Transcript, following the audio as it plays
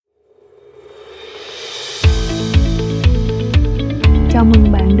Chào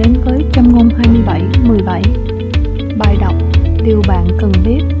mừng bạn đến với Châm ngôn 27/17. Bài đọc điều bạn cần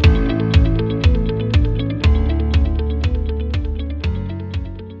biết.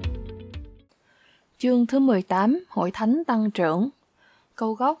 Chương thứ 18. Hội thánh tăng trưởng.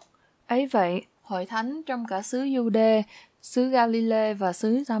 Câu gốc: ấy vậy, hội thánh trong cả xứ Giu-đê, xứ Ga-li-lê và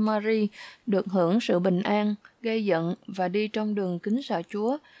xứ Sa-ma-ri được hưởng sự bình an, gây dựng và đi trong đường kính sợ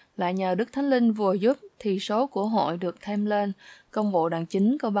Chúa, lại nhờ Đức Thánh Linh vùa giúp thì số của hội được thêm lên. Công vụ đoạn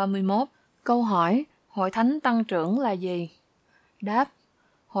 9 câu 31. Câu hỏi: hội thánh tăng trưởng là gì? Đáp: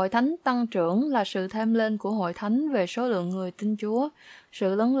 hội thánh tăng trưởng là sự thêm lên của hội thánh về số lượng người tin Chúa,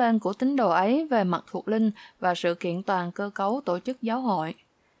 sự lớn lên của tín đồ ấy về mặt thuộc linh và sự kiện toàn cơ cấu tổ chức giáo hội.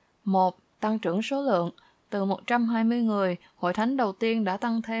 1. Tăng trưởng số lượng. Từ 120 người, hội thánh đầu tiên đã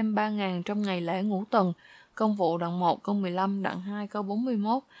tăng thêm 3.000 trong ngày lễ ngũ tuần. Công vụ đoạn 1 câu 15, đoạn 2 câu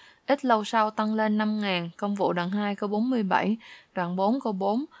 41. Ít lâu sau tăng lên 5.000, công vụ đoạn 2 câu 47, đoạn 4 câu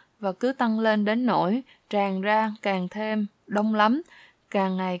 4, và cứ tăng lên đến nỗi tràn ra càng thêm đông lắm,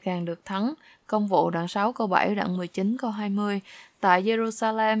 càng ngày càng được thắng. Công vụ đoạn 6 câu 7, đoạn 19 câu 20. Tại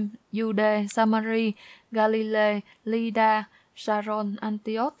Jerusalem, Jude, Samari, Galilee, Lydda, Saron,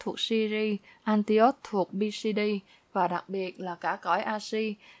 Antioch thuộc Syria, Antioch thuộc Pisidia và đặc biệt là cả cõi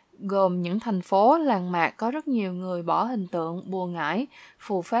Asia, gồm những thành phố làng mạc có rất nhiều người bỏ hình tượng, bùa ngải,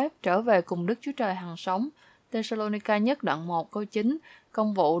 phù phép trở về cùng Đức Chúa Trời hằng sống. Thessalonica nhất đoạn 1 câu 9,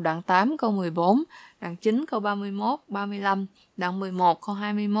 công vụ đoạn 8 câu 14, đoạn 9 câu 31, 35, đoạn 11 câu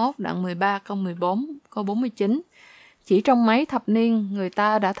 21, đoạn 13 câu 14, câu 49. Chỉ trong mấy thập niên, người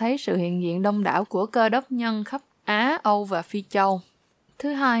ta đã thấy sự hiện diện đông đảo của Cơ Đốc nhân khắp Á, Âu và Phi Châu.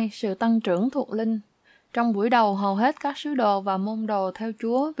 Thứ hai, sự tăng trưởng thuộc linh. Trong buổi đầu, hầu hết các sứ đồ và môn đồ theo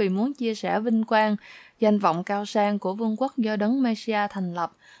Chúa vì muốn chia sẻ vinh quang, danh vọng cao sang của vương quốc do Đấng Mêsia thành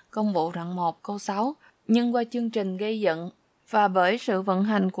lập. Công vụ đoạn 1 câu 6. Nhưng qua chương trình gây dựng và bởi sự vận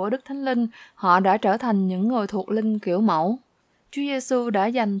hành của Đức Thánh Linh, họ đã trở thành những người thuộc linh kiểu mẫu. Chúa Giêsu đã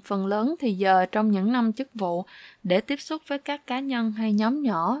dành phần lớn thì giờ trong những năm chức vụ để tiếp xúc với các cá nhân hay nhóm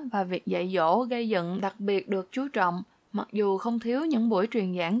nhỏ, và việc dạy dỗ gây dựng đặc biệt được chú trọng, mặc dù không thiếu những buổi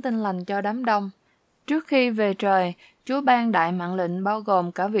truyền giảng tin lành cho đám đông. Trước khi về trời, Chúa ban đại mạng lệnh bao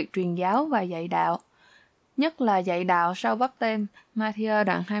gồm cả việc truyền giáo và dạy đạo, nhất là dạy đạo sau báp têm, Ma-thi-ơ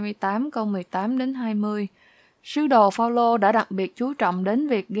đoạn 28 câu 18 đến 20. Sứ đồ Phao-lô đã đặc biệt chú trọng đến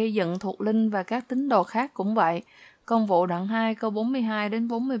việc gây dựng thuộc linh, và các tín đồ khác cũng vậy. Công vụ đoạn 2 câu 42 đến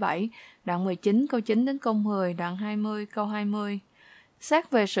 47, đoạn 19 câu 9 đến câu 10, đoạn 20 câu 20.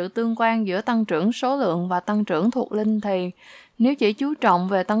 Xét về sự tương quan giữa tăng trưởng số lượng và tăng trưởng thuộc linh thì, nếu chỉ chú trọng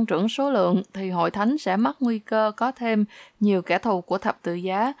về tăng trưởng số lượng thì hội thánh sẽ mắc nguy cơ có thêm nhiều kẻ thù của thập tự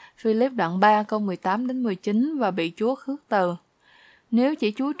giá, Philip đoạn 3 câu 18 đến 19, và bị Chúa khước từ. Nếu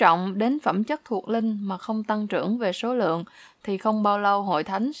chỉ chú trọng đến phẩm chất thuộc linh mà không tăng trưởng về số lượng thì không bao lâu hội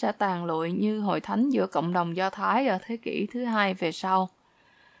thánh sẽ tàn lụi như hội thánh giữa cộng đồng Do Thái ở thế kỷ thứ 2 về sau.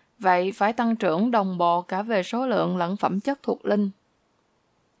 Vậy phải tăng trưởng đồng bộ cả về số lượng lẫn phẩm chất thuộc linh.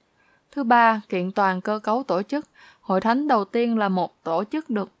 Thứ ba, kiện toàn cơ cấu tổ chức. Hội thánh đầu tiên là một tổ chức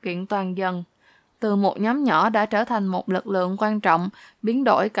được kiện toàn dần. Từ một nhóm nhỏ đã trở thành một lực lượng quan trọng, biến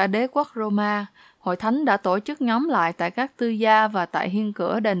đổi cả đế quốc Roma. Hội thánh đã tổ chức nhóm lại tại các tư gia và tại hiên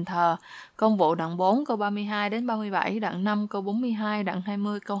cửa đền thờ. Công vụ đoạn 4 câu 32 đến 37, đoạn 5 câu 42, đoạn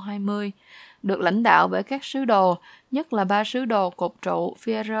 20 câu 20. Được lãnh đạo bởi các sứ đồ, nhất là 3 sứ đồ cột trụ,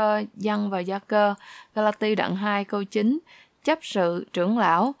 Phi-e-rơ, Giăng và Gia-cơ. Ga-la-ti đoạn 2 câu 9. Chấp sự, trưởng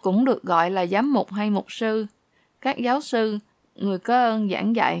lão cũng được gọi là giám mục hay mục sư. Các giáo sư, người có ơn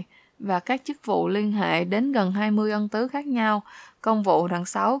giảng dạy và các chức vụ liên hệ đến gần 20 ân tứ khác nhau. Công vụ đoạn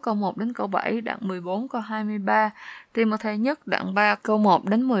 6 câu 1 đến câu 7, đoạn 14 câu 23, Ti-mô-thê nhất đoạn 3 câu 1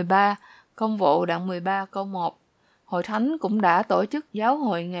 đến 13, công vụ đoạn 13 câu 1. Hội thánh cũng đã tổ chức giáo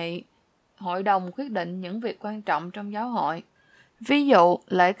hội nghị, hội đồng quyết định những việc quan trọng trong giáo hội. Ví dụ,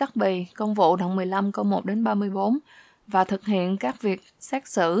 lễ cắt bì, công vụ đoạn 15 câu 1 đến 34, và thực hiện các việc xét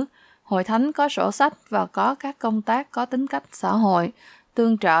xử. Hội thánh có sổ sách và có các công tác có tính cách xã hội,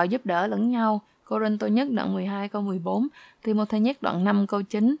 tương trợ giúp đỡ lẫn nhau. Cô-rinh-tô nhất đoạn 12 câu 14, Ti-mô-thê nhất đoạn 5 câu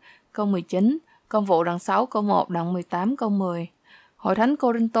 9, câu 19, công vụ đoạn 6 câu 1, đoạn 18 câu 10. Hội thánh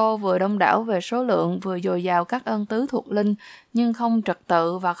Cô-rinh-tô vừa đông đảo về số lượng, vừa dồi dào các ân tứ thuộc linh, nhưng không trật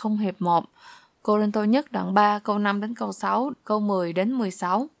tự và không hiệp một. Cô-rinh-tô nhất đoạn 3 câu 5 đến câu 6, câu 10 đến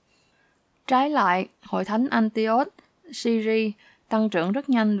 16. Trái lại, hội thánh Antioch, Syria tăng trưởng rất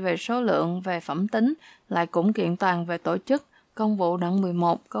nhanh về số lượng, về phẩm tính, lại cũng kiện toàn về tổ chức. Công vụ đoạn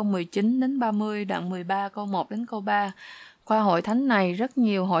 11 câu 19 đến 30, đoạn 13 câu 1 đến câu 3. Qua hội thánh này, rất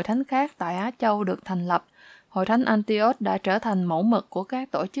nhiều hội thánh khác tại Á Châu được thành lập. Hội thánh Antioch đã trở thành mẫu mực của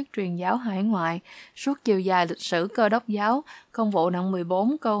các tổ chức truyền giáo hải ngoại suốt chiều dài lịch sử Cơ đốc giáo. Công vụ đoạn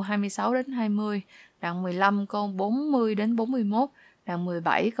 14 câu 26 đến 20, đoạn 15 câu 40 đến 41, đoạn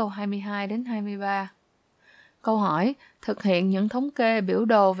 17 câu 22 đến 23. Câu hỏi, thực hiện những thống kê biểu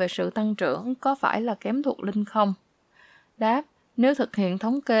đồ về sự tăng trưởng có phải là kém thuộc linh không? Đáp, nếu thực hiện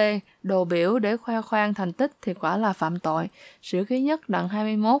thống kê, đồ biểu để khoe khoang thành tích thì quả là phạm tội. Sử ký nhất đoạn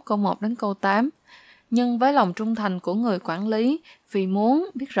 21 câu 1 đến câu 8. Nhưng với lòng trung thành của người quản lý, vì muốn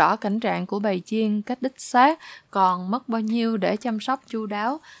biết rõ cảnh trạng của bầy chiên cách đích xác, còn mất bao nhiêu để chăm sóc chu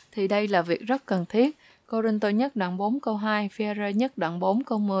đáo, thì đây là việc rất cần thiết. Cô-rinh-tô nhất đoạn 4 câu 2, Phi-e-rơ nhất đoạn 4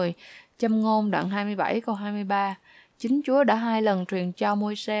 câu 10, Châm ngôn đoạn 27 câu 23. Chính Chúa đã 2 lần truyền cho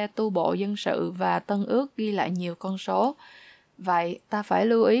Môi-se tu bộ dân sự và Tân ước ghi lại nhiều con số. Vậy, ta phải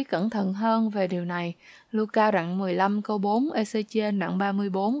lưu ý cẩn thận hơn về điều này. Luca đoạn 15 câu 4, Ê-xê-chiên đoạn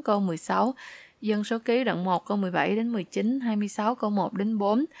 34 câu 16, Dân số ký đoạn 1 câu 17 đến 19, 26 câu 1 đến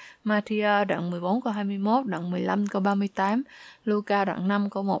 4, Ma-thi-ơ đoạn 14 câu 21, đoạn 15 câu 38, Luca đoạn 5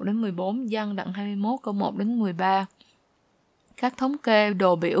 câu 1 đến 14, Giăng đoạn 21 câu 1 đến 13. Các thống kê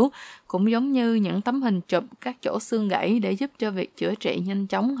đồ biểu cũng giống như những tấm hình chụp các chỗ xương gãy để giúp cho việc chữa trị nhanh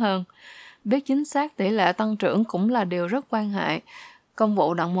chóng hơn. Biết chính xác tỷ lệ tăng trưởng cũng là điều rất quan hệ. Công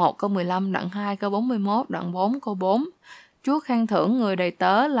vụ đoạn 1 câu 15, đoạn 2 câu 41, đoạn 4 câu 4. Chúa khen thưởng người đầy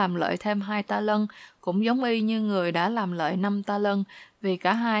tớ làm lợi thêm 2 ta lân, cũng giống y như người đã làm lợi 5 ta lân, vì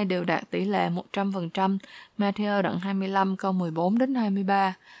cả hai đều đạt tỷ lệ 100%. Ma-thi-ơ đoạn 25 câu 14 đến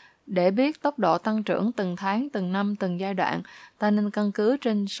 23. Để biết tốc độ tăng trưởng từng tháng, từng năm, từng giai đoạn, ta nên căn cứ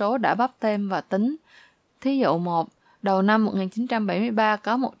trên số đã bắp thêm và tính. Thí dụ 1. Đầu năm 1973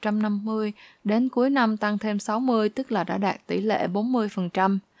 có 150, đến cuối năm tăng thêm 60, tức là đã đạt tỷ lệ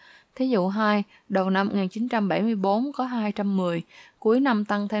 40%. Thí dụ 2, đầu năm 1974 có 210, cuối năm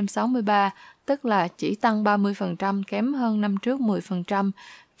tăng thêm 63, tức là chỉ tăng 30%, kém hơn năm trước 10%.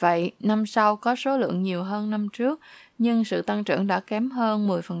 Vậy, năm sau có số lượng nhiều hơn năm trước, nhưng sự tăng trưởng đã kém hơn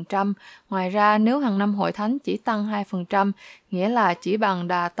 10%. Ngoài ra, nếu hàng năm hội thánh chỉ tăng 2%, nghĩa là chỉ bằng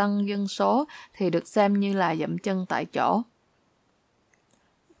đà tăng dân số, thì được xem như là dậm chân tại chỗ.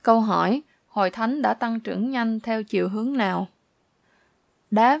 Câu hỏi, hội thánh đã tăng trưởng nhanh theo chiều hướng nào?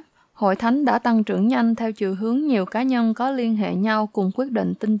 Đáp, hội thánh đã tăng trưởng nhanh theo chiều hướng nhiều cá nhân có liên hệ nhau cùng quyết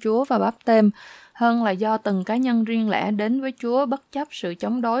định tin Chúa và báp têm, hơn là do từng cá nhân riêng lẻ đến với Chúa bất chấp sự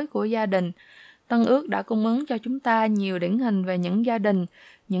chống đối của gia đình. Tân ước đã cung ứng cho chúng ta nhiều điển hình về những gia đình,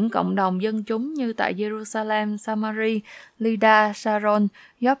 những cộng đồng dân chúng như tại Jerusalem, Samari, Lydda, Saron,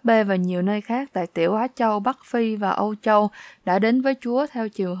 Gióp-bê và nhiều nơi khác tại Tiểu Á Châu, Bắc Phi và Âu Châu đã đến với Chúa theo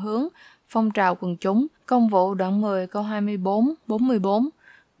chiều hướng phong trào quần chúng. Công vụ đoạn 10 câu 24, 44,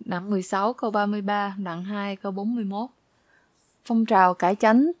 đoạn 16 câu 33, đoạn 2 câu 41. Phong trào cải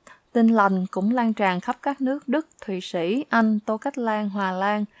chánh, tin lành cũng lan tràn khắp các nước Đức, Thụy Sĩ, Anh, Tô Cách Lan, Hòa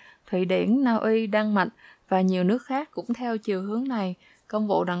Lan, Thụy Điển, Na Uy, Đan Mạch và nhiều nước khác cũng theo chiều hướng này. Công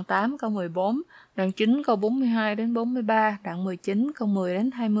vụ đoạn 8 câu 14, đoạn 9 câu 42 đến 43, đoạn 19 câu 10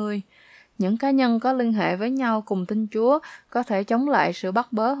 đến 20. Những cá nhân có liên hệ với nhau cùng tin Chúa có thể chống lại sự bắt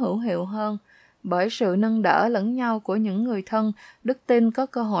bớ hữu hiệu hơn. Bởi sự nâng đỡ lẫn nhau của những người thân, đức tin có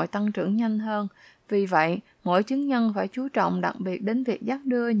cơ hội tăng trưởng nhanh hơn. Vì vậy, mỗi chứng nhân phải chú trọng đặc biệt đến việc dắt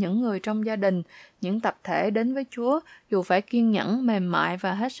đưa những người trong gia đình, những tập thể đến với Chúa, dù phải kiên nhẫn, mềm mại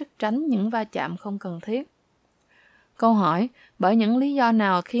và hết sức tránh những va chạm không cần thiết. Câu hỏi, bởi những lý do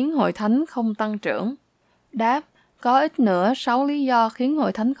nào khiến hội thánh không tăng trưởng? Đáp, có ít nữa 6 lý do khiến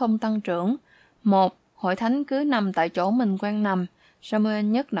hội thánh không tăng trưởng. 1. Hội thánh cứ nằm tại chỗ mình quen nằm.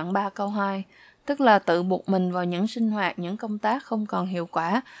 Sa-mu-ên nhất đoạn 3 câu 2. Tức là tự buộc mình vào những sinh hoạt, những công tác không còn hiệu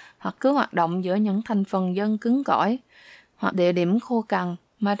quả, hoặc cứ hoạt động giữa những thành phần dân cứng cỏi, hoặc địa điểm khô cằn.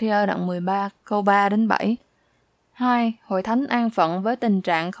 Ma-thi-ơ đoạn 13 câu 3 đến 7. 2. Hội thánh an phận với tình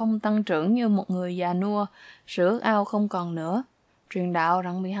trạng không tăng trưởng như một người già nua, sự ước ao không còn nữa. Truyền đạo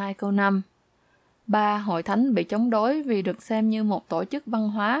đoạn 12 câu 5. 3. Hội thánh bị chống đối vì được xem như một tổ chức văn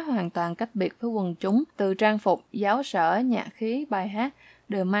hóa hoàn toàn cách biệt với quần chúng, từ trang phục, giáo sở, nhạc khí, bài hát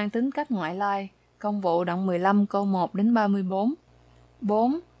đều mang tính cách ngoại lai. Công vụ đoạn 15 câu 1 đến 34.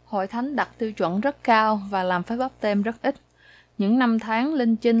 4. Hội thánh đặt tiêu chuẩn rất cao và làm phép báp têm rất ít. Những năm tháng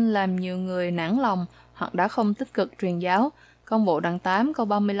linh chinh làm nhiều người nản lòng hoặc đã không tích cực truyền giáo. Công vụ đoạn 8 câu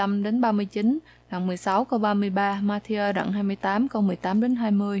 35 đến 39, đoạn 16 câu 33, Ma-thi-ơ đoạn 28 câu 18 đến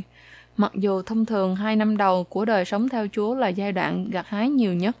 20. Mặc dù thông thường 2 năm đầu của đời sống theo Chúa là giai đoạn gặt hái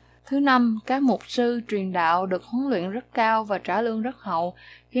nhiều nhất. Thứ năm, các mục sư truyền đạo được huấn luyện rất cao và trả lương rất hậu,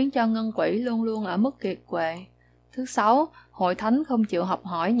 khiến cho ngân quỹ luôn luôn ở mức kiệt quệ. Thứ sáu, hội thánh không chịu học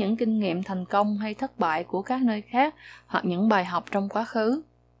hỏi những kinh nghiệm thành công hay thất bại của các nơi khác hoặc những bài học trong quá khứ.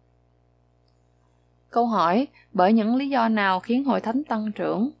 Câu hỏi, bởi những lý do nào khiến hội thánh tăng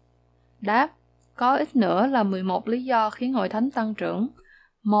trưởng? Đáp, có ít nữa là 11 lý do khiến hội thánh tăng trưởng.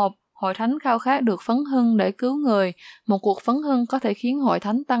 1. Hội thánh khao khát được phấn hưng để cứu người. Một cuộc phấn hưng có thể khiến hội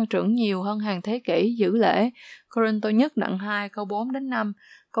thánh tăng trưởng nhiều hơn hàng thế kỷ giữ lễ. Cô-rinh-tô nhất đoạn 2 câu 4 đến 5,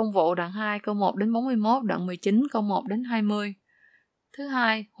 Công vụ đoạn 2 câu 1 đến 41, đoạn 19 câu 1 đến 20. Thứ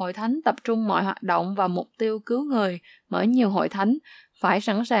hai, hội thánh tập trung mọi hoạt động vào mục tiêu cứu người. Mở nhiều hội thánh phải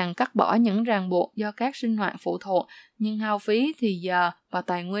sẵn sàng cắt bỏ những ràng buộc do các sinh hoạt phụ thuộc nhưng hao phí thì giờ và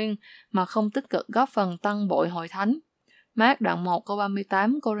tài nguyên mà không tích cực góp phần tăng bội hội thánh. Mác đoạn 1 câu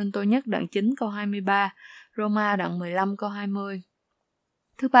 38, Cô-rinh-tô nhất đoạn 9 câu 23, Roma đoạn 15 câu 20.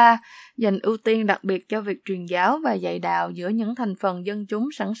 Thứ ba, dành ưu tiên đặc biệt cho việc truyền giáo và dạy đạo giữa những thành phần dân chúng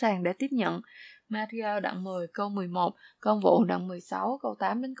sẵn sàng để tiếp nhận. Matthew đoạn 10 câu 11, Công vụ đoạn 16 câu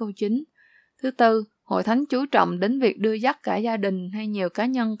 8 đến câu 9. Thứ tư, hội thánh chú trọng đến việc đưa dắt cả gia đình hay nhiều cá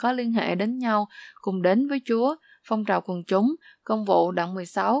nhân có liên hệ đến nhau cùng đến với Chúa, phong trào quần chúng, Công vụ đoạn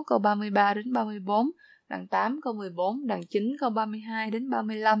 16 câu 33 đến 34, đoạn 8 câu 14, đoạn 9 câu 32 đến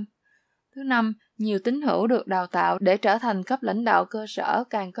 35. Thứ năm, nhiều tín hữu được đào tạo để trở thành cấp lãnh đạo cơ sở,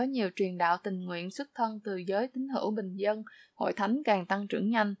 càng có nhiều truyền đạo tình nguyện xuất thân từ giới tín hữu bình dân, hội thánh càng tăng trưởng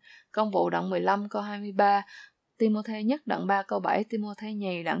nhanh. Công vụ đoạn 15 câu 23, Ti-mô-thê nhất đoạn 3 câu 7, Ti-mô-thê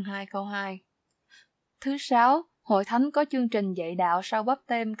nhì đoạn 2 câu 2. Thứ sáu, hội thánh có chương trình dạy đạo sau báp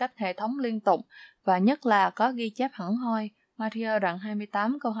têm cách hệ thống liên tục và nhất là có ghi chép hẳn hoi. Ma-thi-ơ đoạn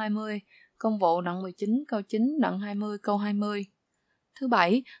 28 câu 20, Công vụ đoạn 19 câu 9, đoạn 20 câu 20. Thứ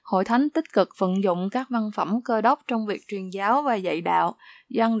bảy, hội thánh tích cực vận dụng các văn phẩm Cơ đốc trong việc truyền giáo và dạy đạo.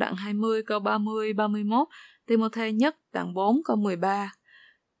 Giăng đoạn 20 câu 30, 31, Ti-mô-thê nhất đoạn 4 câu 13.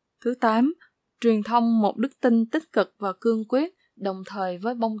 Thứ 8, truyền thông một đức tin tích cực và cương quyết, đồng thời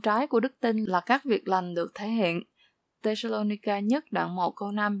với bông trái của đức tin là các việc lành được thể hiện. Tê-sa-lô-ni-ca nhất đoạn 1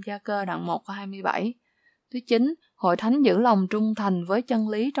 câu 5, Gia-cơ đoạn 1 câu 27. Thứ 9, hội thánh giữ lòng trung thành với chân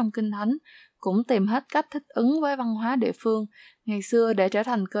lý trong Kinh Thánh, cũng tìm hết cách thích ứng với văn hóa địa phương. Ngày xưa để trở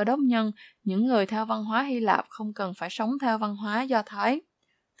thành Cơ đốc nhân, những người theo văn hóa Hy Lạp không cần phải sống theo văn hóa Do Thái.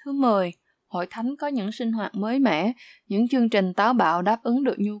 Thứ 10, hội thánh có những sinh hoạt mới mẻ, những chương trình táo bạo đáp ứng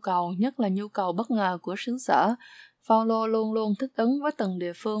được nhu cầu, nhất là nhu cầu bất ngờ của xứ sở. Phao-lô luôn luôn thích ứng với từng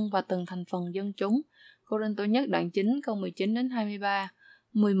địa phương và từng thành phần dân chúng. Cô-rinh-tô nhất đoạn 9 câu 19 đến 23.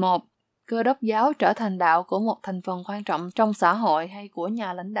 11. Cơ đốc giáo trở thành đạo của một thành phần quan trọng trong xã hội hay của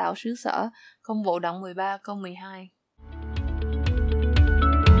nhà lãnh đạo xứ sở. Công vụ đoạn 13 câu 12.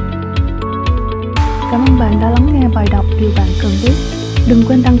 Cảm ơn bạn đã lắng nghe bài đọc Điều bạn cần biết. Đừng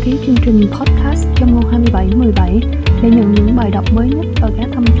quên đăng ký chương trình podcast Châm ngôn 2717 để nhận những bài đọc mới nhất và ghé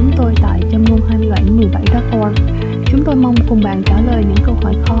thăm chúng tôi tại châm ngôn 2717.org. Chúng tôi mong cùng bạn trả lời những câu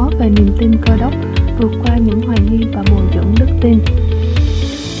hỏi khó về niềm tin Cơ đốc, vượt qua những hoài nghi và bồi dưỡng đức tin.